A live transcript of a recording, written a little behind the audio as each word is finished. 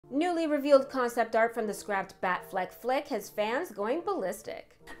Newly revealed concept art from the scrapped Affleck flick has fans going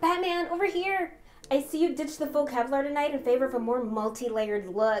ballistic. Batman, over here! I see you ditched the full Kevlar tonight in favor of a more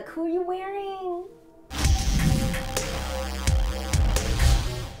multi-layered look. Who are you wearing?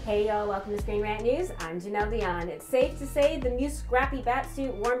 Hey y'all, welcome to Screen Rant News. I'm Janelle Dion. It's safe to say the new scrappy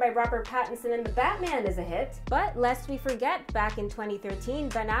batsuit worn by Robert Pattinson in The Batman is a hit. But lest we forget, back in 2013,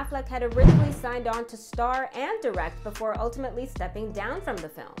 Ben Affleck had originally signed on to star and direct before ultimately stepping down from the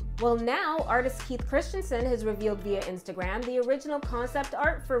film. Well, now, artist Keith Christensen has revealed via Instagram the original concept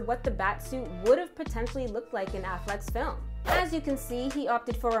art for what the batsuit would have potentially looked like in Affleck's film. As you can see, he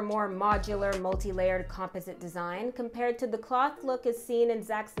opted for a more modular, multi-layered composite design compared to the cloth look as seen in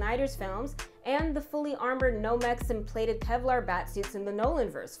Zack Snyder's films and the fully armored Nomex and plated Kevlar batsuits in the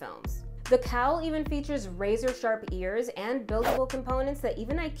Nolanverse films. The cowl even features razor-sharp ears and buildable components that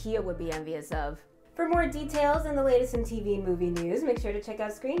even IKEA would be envious of. For more details and the latest in TV and movie news, make sure to check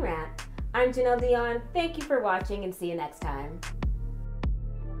out Screen Rant. I'm Janelle Dion, thank you for watching and see you next time.